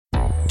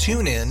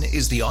TuneIn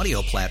is the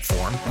audio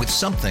platform with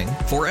something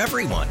for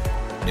everyone.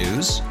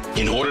 News.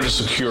 In order to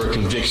secure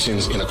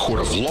convictions in a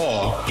court of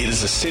law, it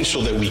is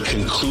essential that we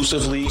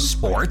conclusively.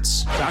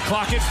 Sports. Shot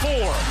clock at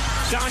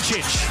 4.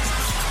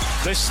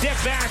 Doncic. The step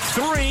back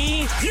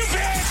 3. You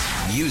bet.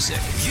 Music.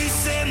 You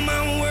set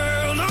my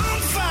world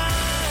on fire.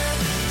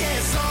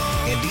 Yes,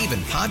 and even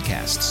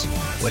podcasts.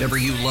 Whatever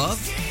you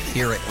love,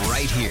 hear it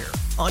right here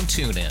on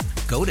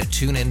TuneIn. Go to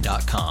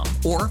TuneIn.com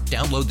or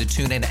download the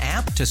TuneIn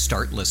app to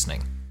start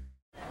listening.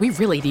 We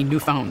really need new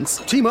phones.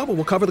 T-Mobile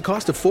will cover the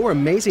cost of 4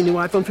 amazing new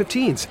iPhone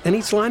 15s, and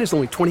each line is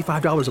only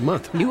 $25 a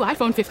month. New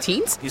iPhone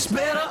 15s? it's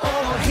better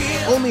over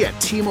here. Only at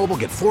T-Mobile,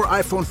 get 4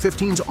 iPhone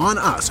 15s on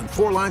us and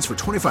 4 lines for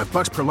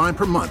 $25 per line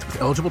per month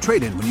with eligible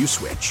trade-in when you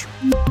switch.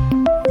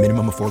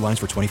 Minimum of 4 lines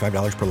for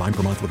 $25 per line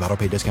per month with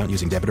autopay discount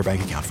using debit or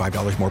bank account.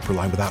 $5 more per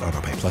line without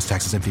autopay, plus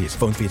taxes and fees.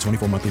 Phone fee at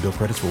 24 monthly bill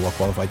credits for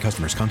well-qualified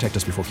customers. Contact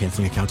us before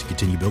canceling account to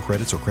continue bill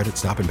credits or credit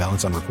stop and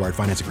balance on required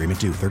finance agreement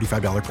due.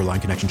 $35 per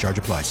line connection charge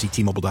applies. See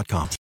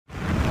T-Mobile.com.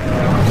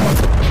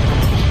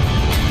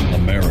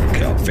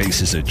 America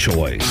faces a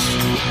choice.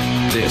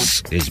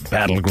 This is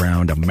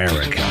Battleground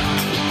America.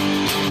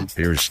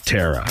 Here's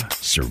Tara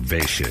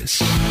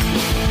Servatius.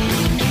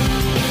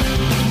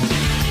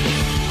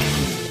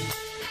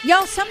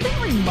 Y'all, something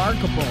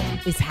remarkable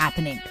is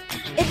happening.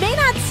 It may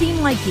not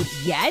seem like it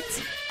yet,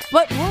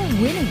 but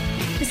we're winning.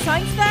 The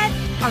signs that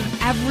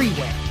are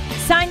everywhere.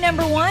 Sign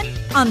number 1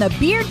 on the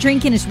beer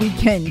drinkin'est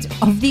weekend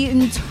of the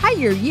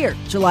entire year,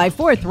 July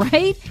 4th,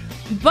 right?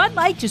 Bud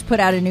Light just put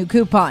out a new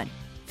coupon.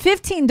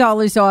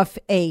 $15 off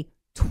a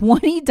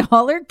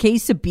 $20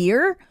 case of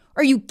beer?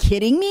 Are you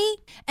kidding me?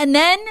 And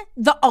then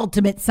the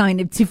ultimate sign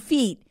of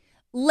defeat.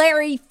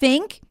 Larry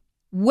Fink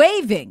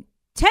waving,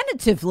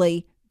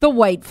 tentatively, the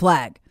white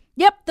flag.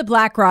 Yep, the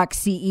BlackRock's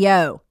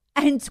CEO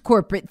and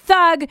corporate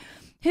thug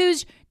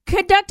who's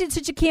conducted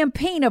such a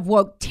campaign of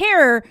woke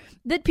terror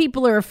that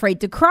people are afraid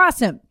to cross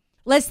him.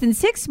 Less than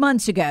 6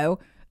 months ago,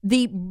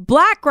 the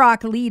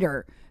BlackRock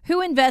leader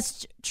who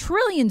invests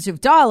trillions of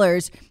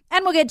dollars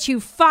and will get you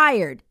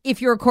fired if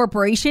your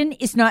corporation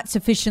is not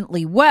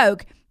sufficiently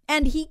woke.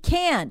 And he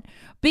can,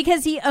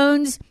 because he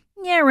owns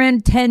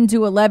around 10 to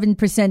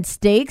 11%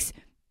 stakes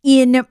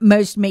in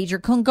most major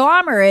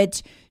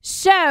conglomerates.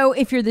 So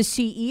if you're the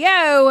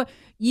CEO,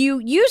 you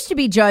used to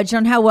be judged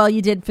on how well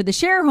you did for the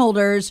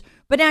shareholders,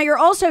 but now you're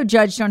also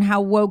judged on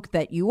how woke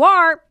that you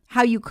are,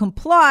 how you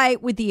comply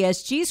with the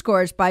ESG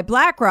scores by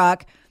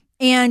BlackRock.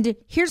 And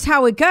here's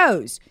how it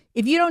goes.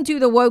 If you don't do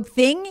the woke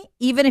thing,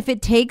 even if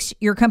it takes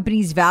your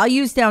company's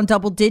values down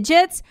double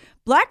digits,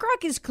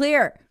 BlackRock is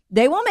clear.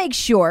 They will make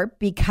sure,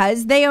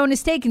 because they own a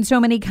stake in so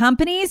many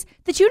companies,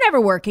 that you never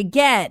work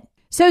again.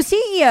 So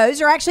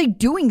CEOs are actually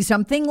doing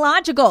something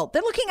logical.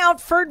 They're looking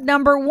out for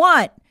number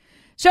 1.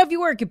 So if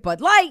you work at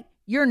Bud Light,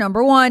 you're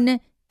number 1.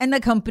 And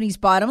the company's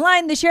bottom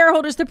line, the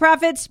shareholders, the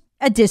profits,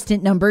 a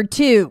distant number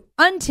 2.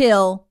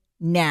 Until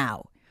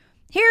now.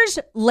 Here's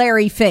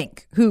Larry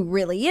Fink, who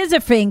really is a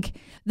Fink,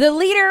 the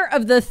leader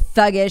of the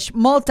thuggish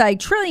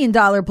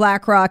multi-trillion-dollar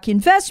BlackRock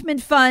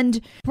investment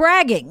fund,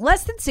 bragging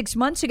less than 6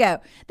 months ago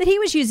that he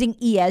was using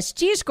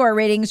ESG score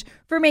ratings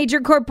for major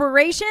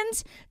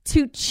corporations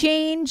to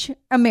change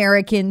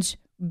Americans'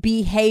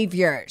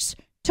 behaviors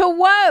to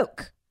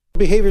woke.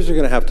 Behaviors are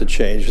going to have to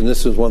change, and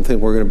this is one thing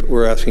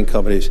we're asking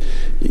companies.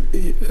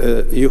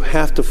 You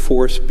have to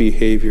force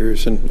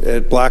behaviors, and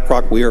at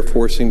BlackRock we are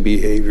forcing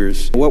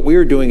behaviors. What we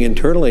are doing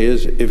internally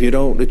is, if you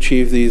don't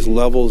achieve these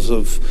levels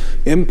of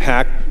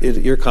impact,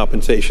 your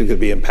compensation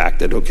could be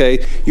impacted,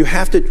 okay? You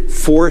have to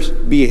force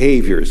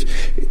behaviors.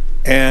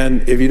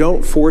 And if you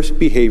don't force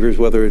behaviors,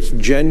 whether it's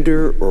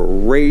gender or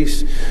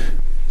race,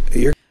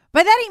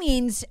 by that he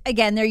means,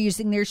 again, they're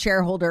using their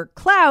shareholder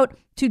clout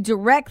to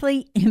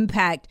directly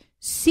impact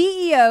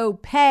CEO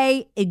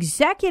pay,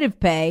 executive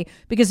pay,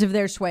 because of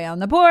their sway on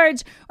the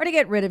boards, or to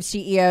get rid of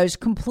CEOs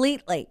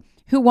completely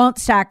who won't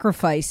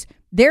sacrifice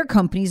their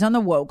companies on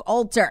the woke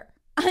altar.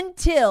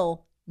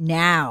 Until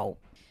now.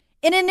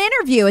 In an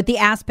interview at the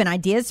Aspen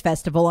Ideas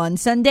Festival on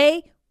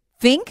Sunday,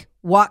 Fink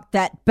walked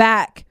that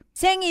back,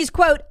 saying he's,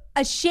 quote,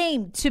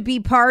 ashamed to be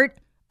part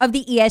of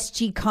the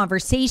ESG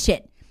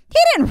conversation. He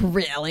didn't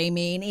really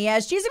mean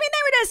ESGs. I mean, they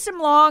were just some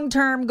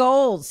long-term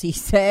goals, he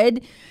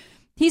said.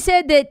 He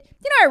said that,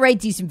 I write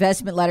these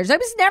investment letters. I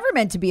was never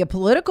meant to be a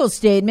political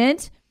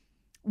statement.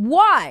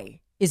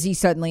 Why is he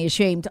suddenly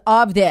ashamed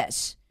of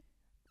this?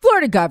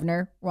 Florida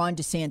Governor Ron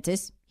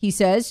DeSantis, he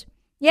says,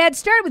 yeah, it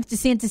started with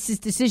DeSantis'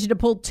 decision to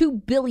pull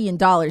 $2 billion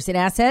in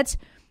assets,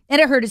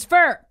 and it hurt his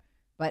firm.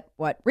 But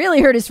what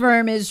really hurt his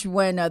firm is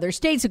when other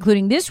states,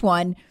 including this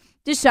one,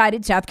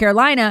 decided, South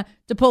Carolina,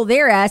 to pull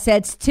their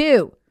assets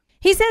too.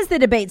 He says the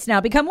debate's now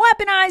become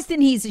weaponized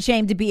and he's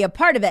ashamed to be a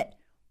part of it.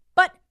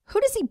 But who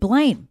does he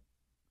blame?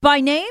 By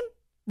name,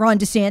 Ron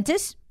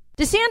DeSantis.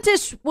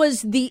 DeSantis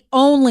was the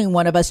only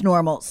one of us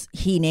normals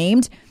he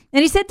named.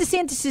 And he said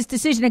DeSantis'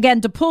 decision again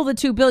to pull the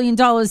 $2 billion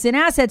in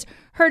assets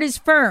hurt his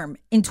firm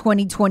in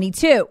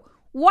 2022.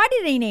 Why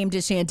did he name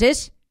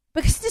DeSantis?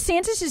 Because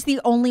DeSantis is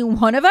the only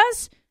one of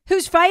us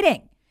who's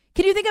fighting.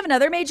 Can you think of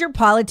another major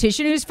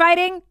politician who's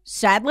fighting?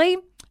 Sadly,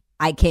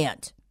 I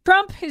can't.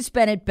 Trump has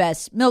been at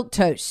best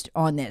milquetoast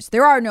on this.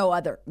 There are no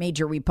other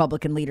major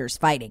Republican leaders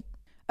fighting.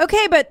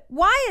 Okay, but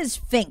why is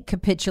Fink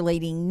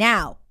capitulating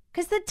now?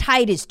 Because the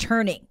tide is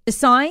turning. The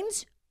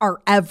signs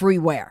are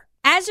everywhere.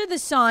 As are the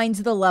signs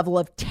of the level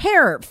of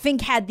terror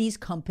Fink had these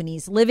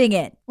companies living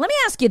in. Let me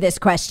ask you this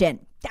question.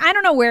 I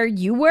don't know where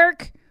you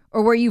work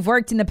or where you've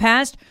worked in the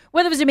past,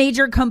 whether it was a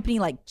major company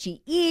like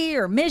GE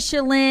or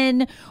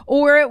Michelin,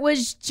 or it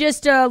was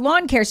just a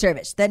lawn care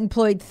service that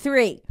employed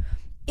 3.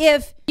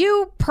 If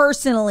you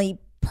personally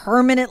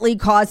permanently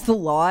caused the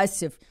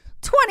loss of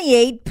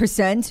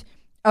 28%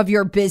 of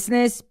your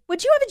business,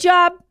 would you have a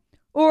job?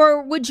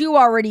 Or would you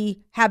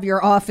already have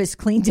your office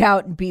cleaned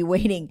out and be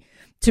waiting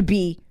to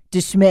be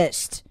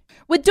dismissed?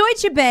 With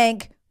Deutsche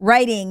Bank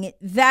writing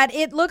that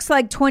it looks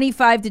like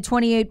 25 to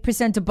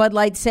 28% of Bud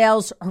Light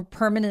sales are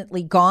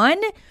permanently gone,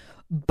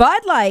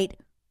 Bud Light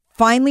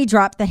finally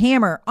dropped the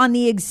hammer on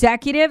the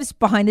executives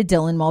behind the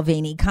Dylan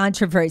Mulvaney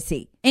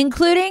controversy,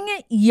 including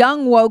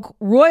young woke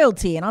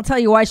royalty. And I'll tell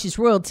you why she's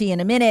royalty in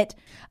a minute.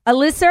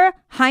 Alyssa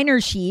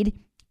Heinerschied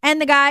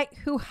and the guy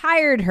who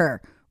hired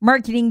her,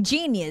 marketing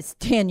genius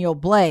Daniel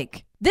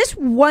Blake. This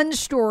one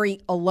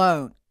story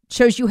alone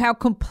shows you how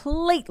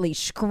completely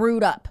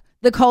screwed up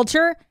the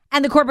culture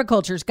and the corporate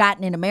culture's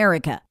gotten in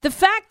America. The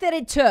fact that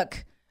it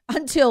took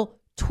until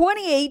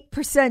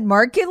 28%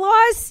 market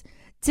loss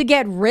to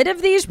get rid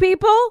of these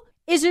people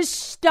is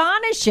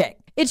astonishing.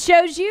 It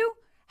shows you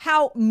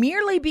how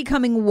merely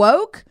becoming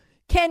woke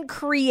can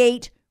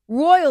create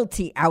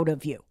royalty out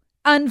of you.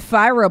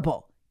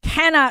 Unfireable.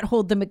 Cannot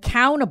hold them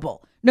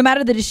accountable, no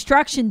matter the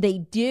destruction they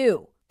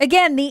do.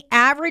 Again, the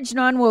average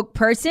non-woke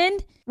person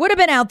would have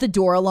been out the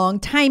door a long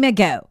time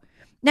ago.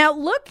 Now,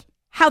 look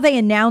how they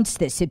announced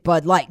this at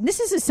Bud Light. This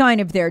is a sign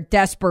of their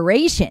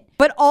desperation,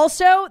 but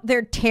also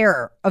their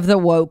terror of the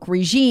woke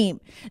regime.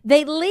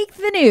 They leaked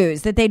the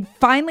news that they'd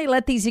finally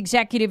let these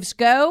executives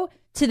go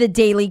to the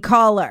Daily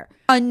Caller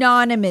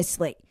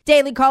anonymously.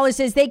 Daily Caller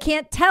says they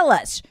can't tell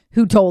us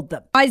who told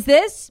them. Why is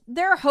this?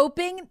 They're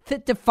hoping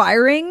that the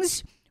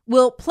firings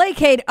will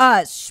placate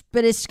us,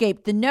 but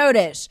escape the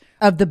notice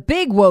of the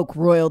big woke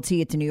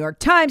royalty at the New York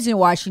Times and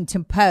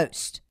Washington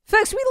Post.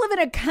 Folks, we live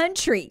in a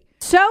country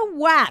so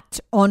whacked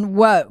on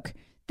woke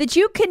that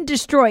you can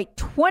destroy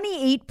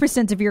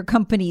 28% of your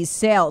company's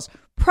sales,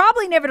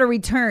 probably never to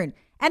return,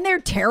 and they're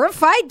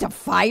terrified to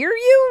fire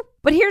you?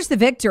 But here's the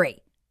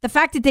victory. The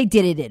fact that they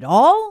did it at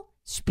all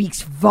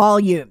speaks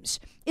volumes.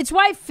 It's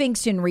why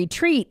Fink's in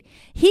retreat.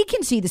 He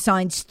can see the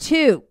signs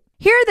too.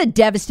 Here are the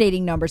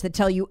devastating numbers that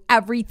tell you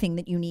everything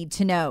that you need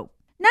to know.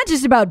 Not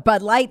just about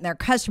Bud Light and their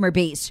customer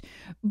base,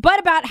 but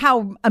about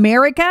how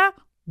America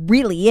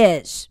really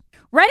is.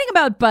 Writing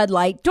about Bud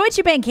Light,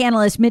 Deutsche Bank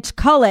analyst Mitch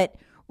Cullett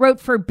wrote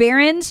for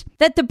Barron's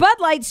that the Bud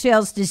Light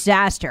sales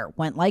disaster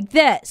went like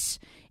this.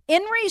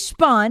 In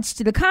response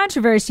to the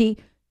controversy,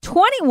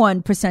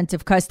 21%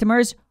 of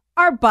customers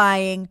are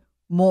buying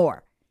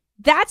more.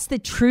 That's the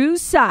true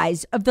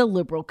size of the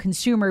liberal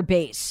consumer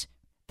base.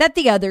 That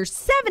the other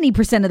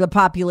 70% of the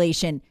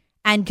population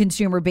and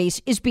consumer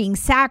base is being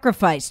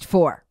sacrificed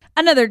for.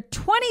 Another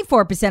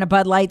 24% of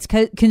Bud Light's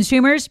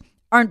consumers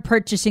aren't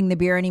purchasing the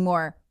beer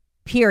anymore,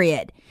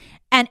 period.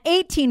 And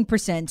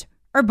 18%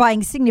 are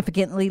buying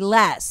significantly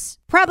less.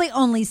 Probably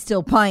only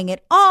still buying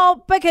it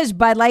all because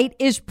Bud Light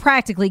is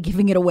practically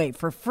giving it away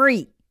for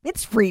free.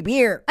 It's free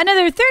beer.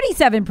 Another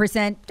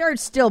 37% are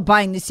still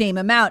buying the same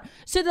amount.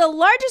 So the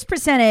largest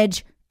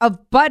percentage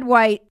of Bud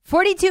White,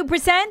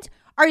 42%,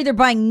 are either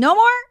buying no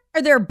more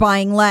or they're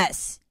buying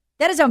less.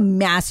 That is a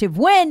massive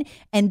win.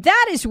 And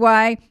that is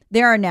why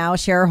there are now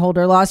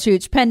shareholder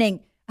lawsuits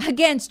pending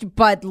against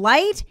Bud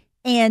Light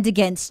and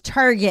against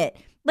Target.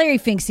 Larry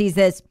Fink sees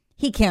this.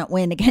 He can't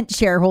win against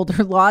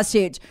shareholder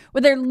lawsuits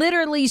where they're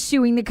literally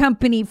suing the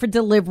company for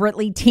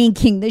deliberately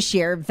tanking the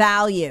share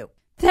value.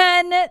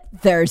 Then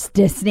there's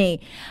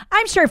Disney.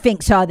 I'm sure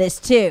Fink saw this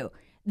too.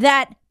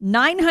 That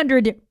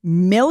 $900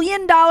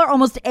 million,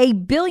 almost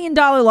 $1 billion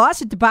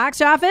loss at the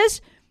box office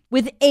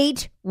with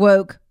 8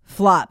 woke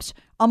flops.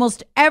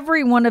 Almost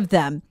every one of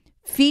them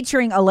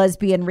featuring a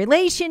lesbian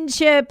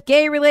relationship,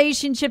 gay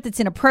relationship that's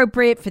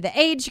inappropriate for the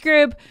age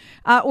group,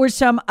 or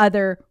some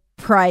other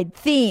pride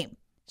theme.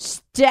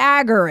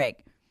 Staggering.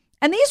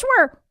 And these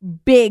were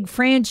big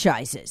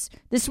franchises.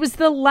 This was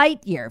the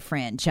Lightyear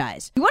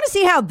franchise. You want to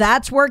see how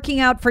that's working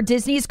out for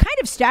Disney? It's kind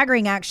of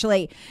staggering,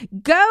 actually.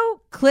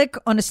 Go click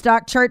on a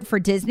stock chart for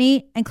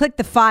Disney and click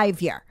the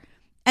 5-year.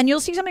 And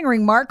you'll see something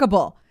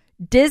remarkable.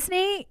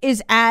 Disney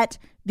is at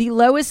the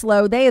lowest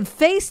low they have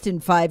faced in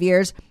 5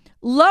 years,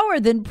 lower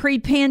than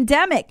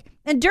pre-pandemic.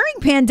 And during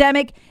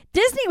pandemic,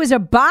 Disney was a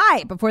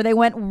buy before they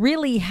went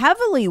really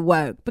heavily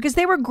woke because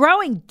they were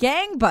growing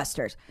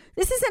gangbusters.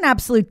 This is an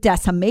absolute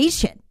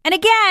decimation. And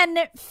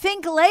again,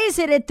 Fink lays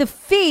it at the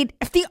feet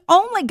of the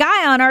only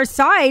guy on our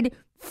side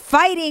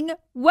fighting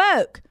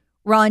woke,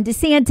 Ron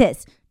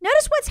DeSantis.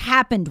 Notice what's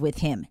happened with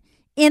him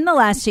in the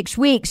last 6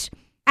 weeks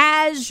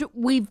as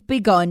we've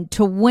begun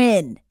to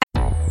win.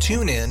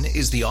 TuneIn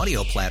is the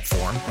audio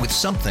platform with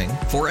something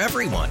for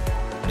everyone.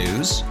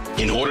 News.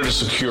 In order to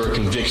secure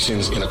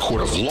convictions in a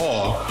court of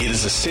law, it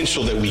is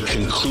essential that we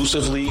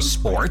conclusively.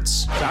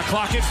 Sports. Shot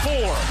clock at 4.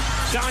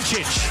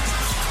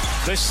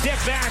 Doncic. The step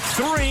back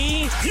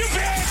 3. You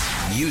bet.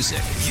 Music.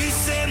 You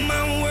set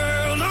my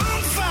world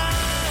on fire.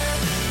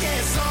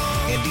 Yes,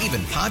 and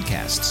even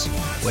podcasts.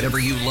 Whatever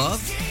you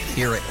love,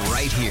 hear it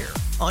right here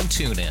on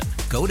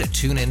TuneIn. Go to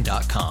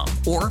TuneIn.com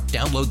or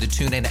download the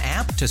TuneIn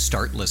app to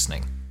start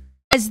listening.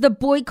 As the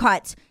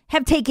boycotts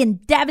have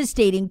taken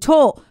devastating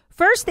toll.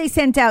 First, they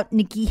sent out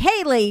Nikki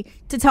Haley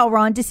to tell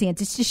Ron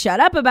DeSantis to shut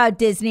up about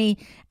Disney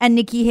and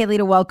Nikki Haley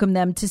to welcome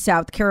them to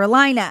South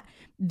Carolina.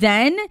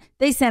 Then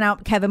they sent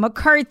out Kevin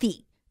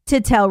McCarthy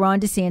to tell Ron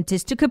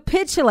DeSantis to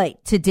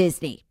capitulate to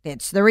Disney.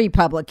 It's the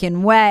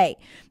Republican way.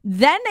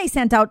 Then they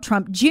sent out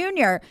Trump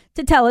Jr.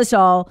 to tell us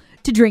all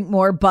to drink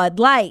more Bud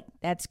Light.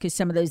 That's because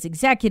some of those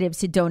executives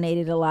had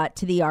donated a lot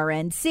to the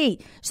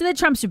RNC. So the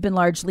Trumps have been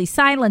largely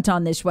silent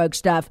on this woke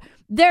stuff.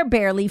 They're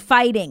barely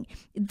fighting.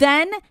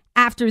 Then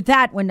after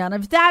that, when none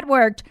of that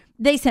worked,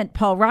 they sent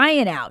Paul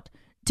Ryan out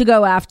to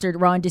go after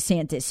Ron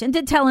DeSantis and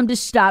to tell him to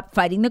stop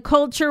fighting the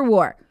culture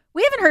war.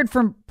 We haven't heard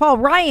from Paul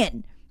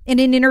Ryan in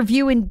an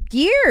interview in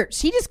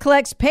years. He just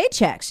collects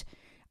paychecks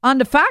on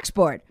the Fox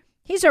board.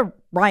 He's a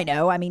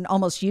rhino,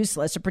 almost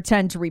useless, a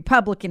pretend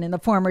Republican and the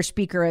former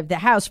Speaker of the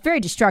House,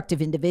 very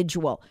destructive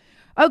individual.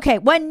 Okay,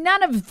 when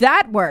none of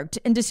that worked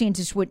and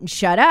DeSantis wouldn't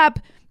shut up,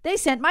 they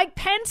sent Mike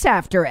Pence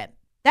after him.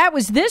 That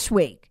was this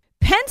week.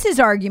 Pence's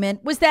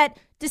argument was that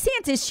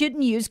DeSantis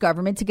shouldn't use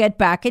government to get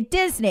back at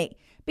Disney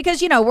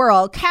because, we're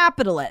all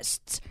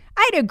capitalists.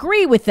 I'd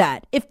agree with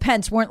that if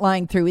Pence weren't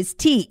lying through his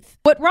teeth.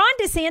 What Ron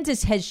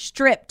DeSantis has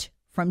stripped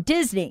from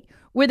Disney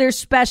were their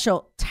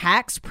special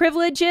tax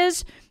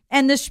privileges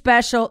and the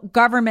special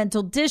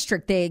governmental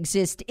district they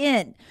exist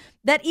in,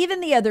 that even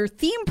the other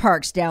theme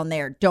parks down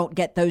there don't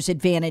get those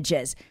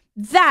advantages.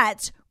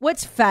 That's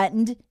what's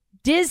fattened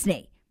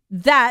Disney.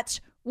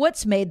 That's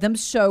what's made them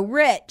so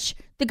rich.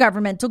 The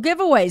governmental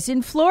giveaways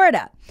in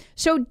Florida.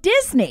 So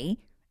Disney,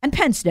 and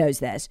Pence knows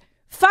this,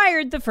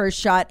 fired the first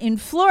shot in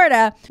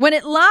Florida when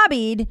it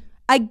lobbied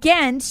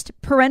against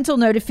parental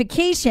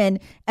notification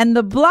and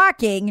the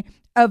blocking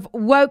of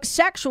woke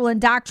sexual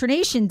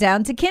indoctrination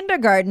down to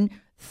kindergarten,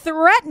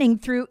 threatening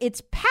through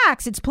its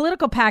PACs, its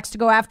political PACs, to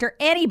go after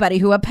anybody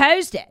who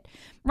opposed it.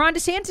 Ron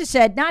DeSantis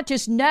said not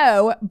just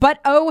no, but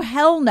oh,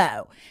 hell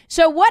no.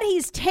 So what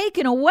he's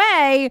taken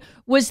away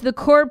was the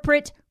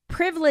corporate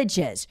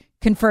privileges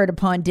conferred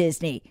upon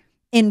Disney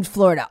in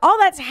Florida. All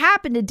that's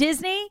happened to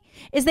Disney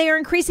is they are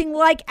increasing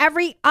like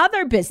every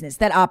other business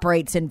that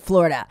operates in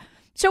Florida.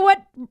 So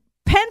what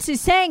Pence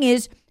is saying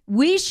is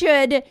we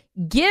should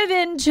give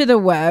in to the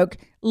woke,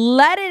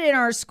 let it in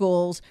our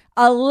schools,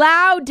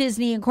 allow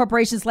Disney and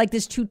corporations like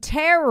this to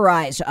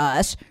terrorize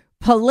us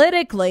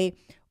politically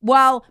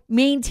while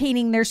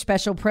maintaining their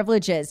special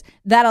privileges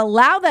that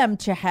allow them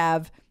to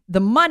have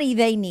the money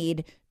they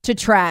need to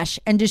trash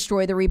and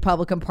destroy the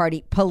Republican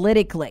Party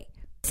politically.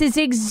 This is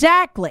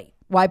exactly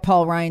why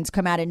Paul Ryan's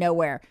come out of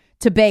nowhere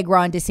to beg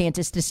Ron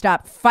DeSantis to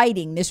stop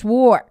fighting this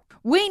war.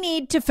 We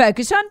need to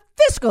focus on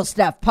fiscal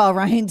stuff, Paul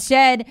Ryan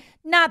said,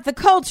 not the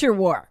culture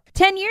war.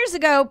 10 years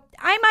ago,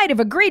 I might have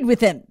agreed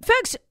with him.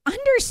 Folks,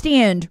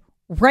 understand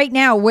right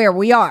now where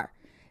we are.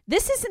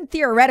 This isn't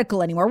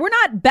theoretical anymore. We're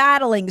not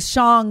battling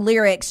song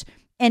lyrics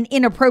and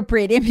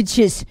inappropriate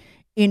images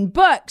in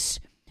books.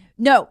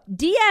 No,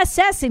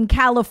 DSS in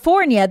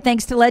California,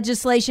 thanks to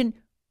legislation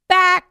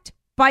backed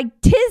by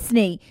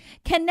Disney,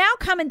 can now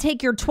come and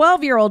take your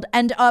 12-year-old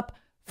and up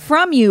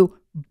from you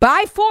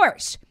by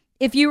force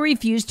if you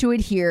refuse to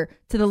adhere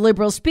to the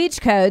liberal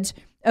speech codes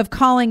of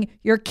calling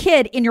your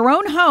kid in your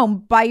own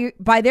home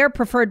by their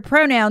preferred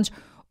pronouns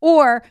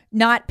or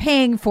not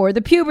paying for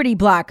the puberty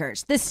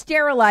blockers, the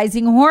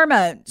sterilizing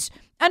hormones.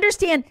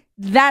 Understand,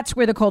 that's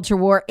where the culture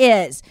war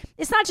is.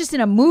 It's not just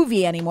in a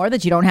movie anymore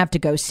that you don't have to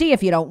go see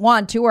if you don't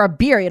want to, or a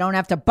beer you don't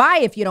have to buy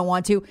if you don't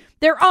want to.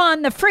 They're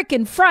on the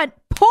freaking front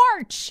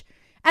porch.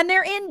 And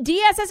they're in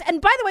DSS. And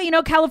by the way,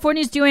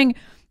 California's doing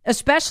a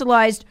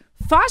specialized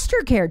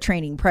foster care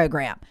training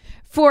program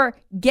for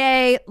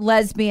gay,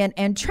 lesbian,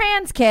 and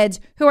trans kids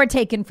who are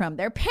taken from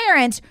their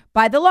parents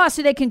by the law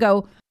so they can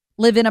go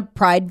live in a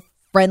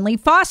pride-friendly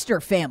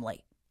foster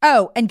family.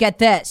 Oh, and get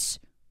this.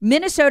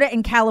 Minnesota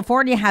and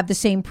California have the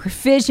same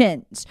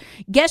provisions.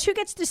 Guess who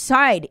gets to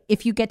decide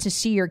if you get to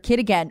see your kid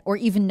again or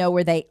even know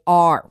where they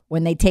are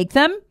when they take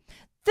them?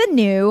 The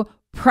new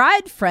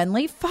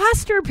pride-friendly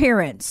foster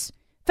parents.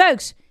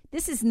 Folks,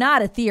 this is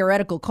not a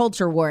theoretical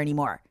culture war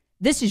anymore.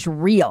 This is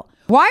real.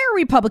 Why are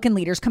Republican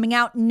leaders coming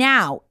out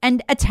now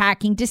and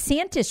attacking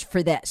DeSantis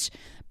for this?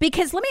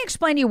 Because let me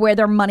explain to you where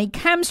their money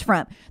comes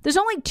from. There's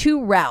only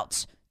two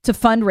routes to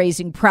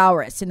fundraising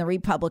prowess in the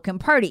Republican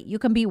Party. You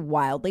can be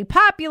wildly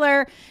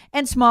popular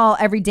and small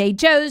everyday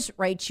Joes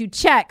write you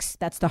checks.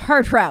 That's the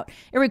hard route.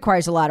 It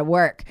requires a lot of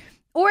work.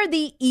 Or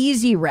the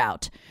easy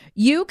route.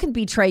 You can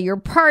betray your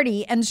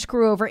party and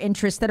screw over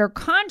interests that are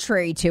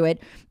contrary to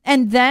it,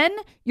 and then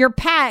your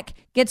PAC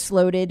gets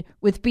loaded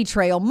with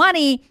betrayal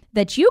money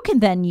that you can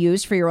then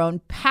use for your own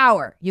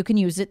power. You can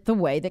use it the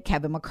way that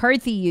Kevin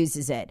McCarthy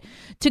uses it,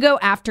 to go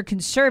after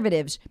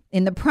conservatives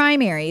in the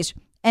primaries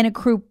and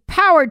accrue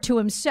power to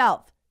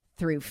himself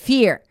through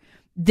fear.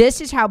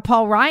 This is how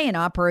Paul Ryan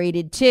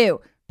operated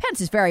too. Pence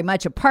is very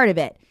much a part of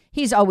it.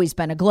 He's always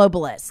been a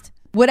globalist.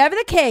 Whatever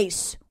the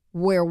case,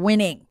 we're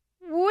winning.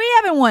 We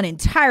haven't won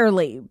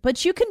entirely,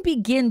 but you can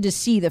begin to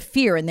see the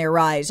fear in their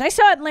eyes. I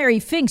saw it in Larry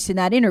Fink's in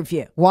that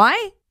interview.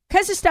 Why?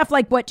 Because of stuff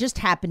like what just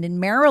happened in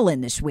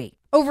Maryland this week.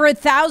 Over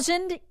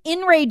 1,000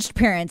 enraged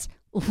parents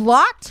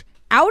locked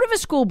out of a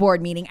school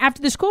board meeting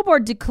after the school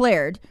board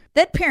declared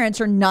that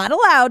parents are not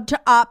allowed to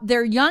opt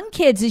their young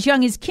kids as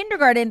young as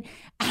kindergarten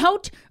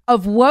out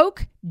of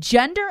woke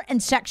gender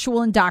and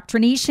sexual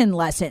indoctrination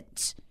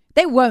lessons.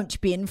 They won't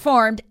be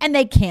informed, and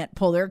they can't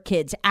pull their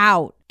kids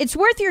out. It's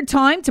worth your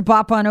time to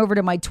bop on over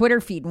to my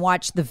Twitter feed and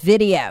watch the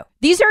video.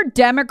 These are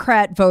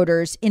Democrat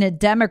voters in a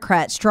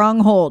Democrat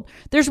stronghold.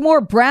 There's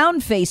more brown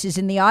faces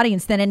in the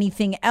audience than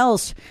anything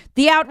else.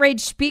 The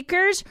outraged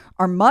speakers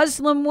are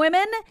Muslim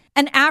women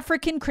and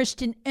African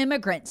Christian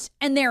immigrants,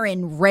 and they're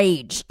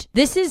enraged.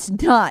 This is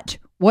not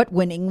what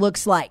winning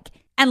looks like,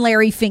 and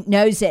Larry Fink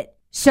knows it.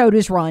 So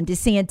does Ron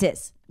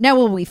DeSantis. Now,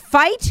 will we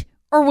fight?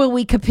 Or will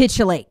we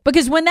capitulate?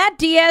 Because when that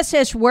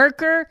DSS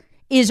worker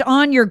is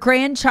on your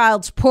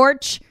grandchild's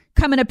porch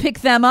coming to pick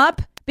them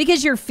up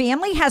because your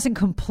family hasn't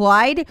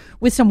complied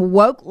with some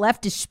woke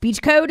leftist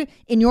speech code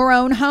in your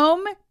own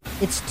home,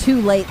 it's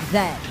too late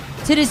then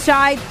to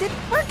decide that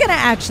we're going to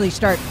actually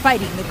start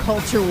fighting the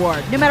culture war,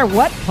 no matter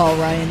what Paul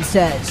Ryan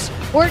says,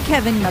 or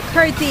Kevin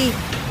McCarthy,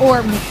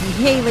 or Nikki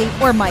Haley,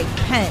 or Mike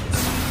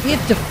Pence. We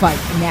have to fight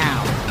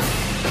now.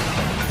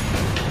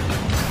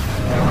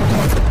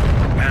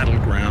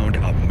 Battleground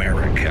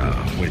America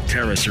with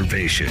Tara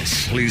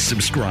Servatius. Please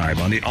subscribe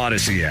on the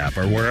Odyssey app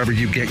or wherever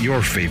you get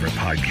your favorite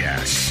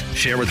podcasts.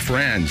 Share with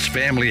friends,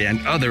 family,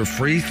 and other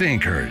free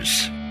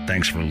thinkers.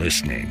 Thanks for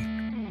listening.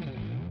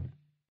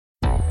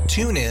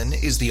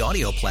 TuneIn is the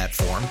audio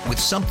platform with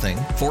something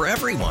for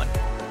everyone.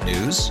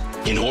 News.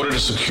 In order to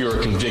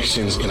secure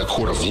convictions in a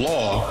court of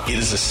law, it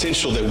is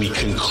essential that we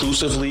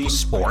conclusively.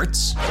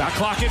 Sports. Shot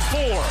clock at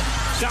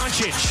 4.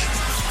 Doncic.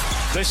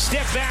 The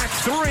step back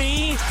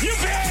 3. You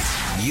bet.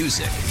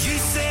 Music. You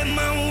set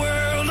my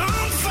world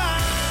on fire.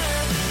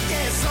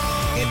 Yes,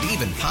 and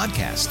even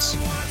podcasts.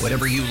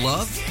 Whatever you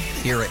love,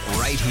 hear it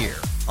right here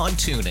on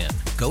TuneIn.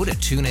 Go to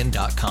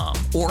TuneIn.com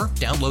or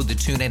download the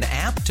TuneIn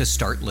app to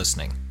start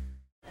listening.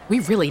 We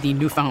really need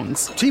new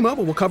phones.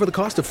 T-Mobile will cover the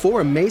cost of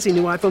 4 amazing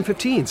new iPhone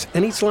 15s,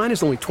 and each line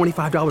is only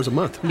 $25 a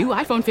month. New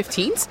iPhone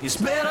 15s? It's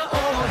better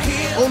over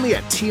here. Only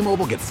at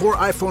T-Mobile, get 4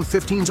 iPhone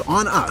 15s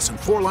on us and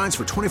 4 lines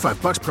for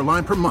 $25 per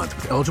line per month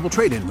with eligible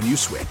trade-in when you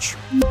switch.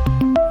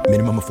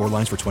 Minimum of 4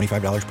 lines for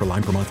 $25 per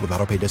line per month with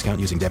auto-pay discount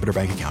using debit or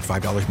bank account.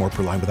 $5 more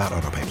per line without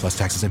auto-pay, plus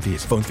taxes and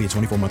fees. Phone fee at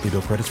 24 monthly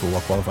bill credits for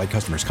well-qualified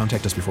customers.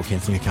 Contact us before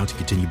canceling account to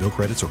continue bill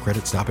credits or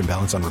credit stop and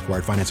balance on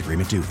required finance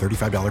agreement due.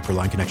 $35 per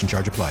line connection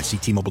charge applies. See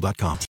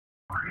T-Mobile.com.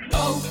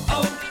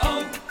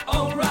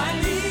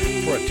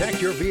 O'Reilly.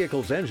 Protect your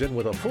vehicle's engine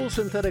with a full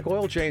synthetic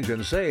oil change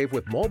and save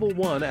with Mobile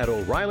One at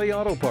O'Reilly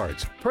Auto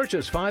Parts.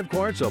 Purchase 5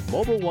 quarts of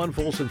Mobile One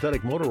full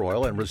synthetic motor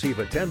oil and receive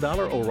a $10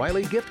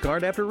 O'Reilly gift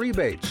card after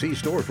rebate. See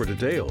store for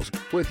details.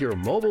 With your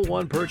Mobile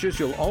One purchase,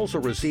 you'll also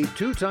receive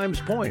 2 times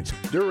points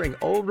during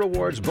O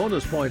Rewards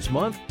Bonus Points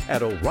Month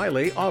at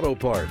O'Reilly Auto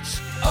Parts.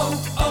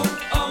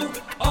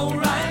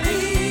 O'Reilly.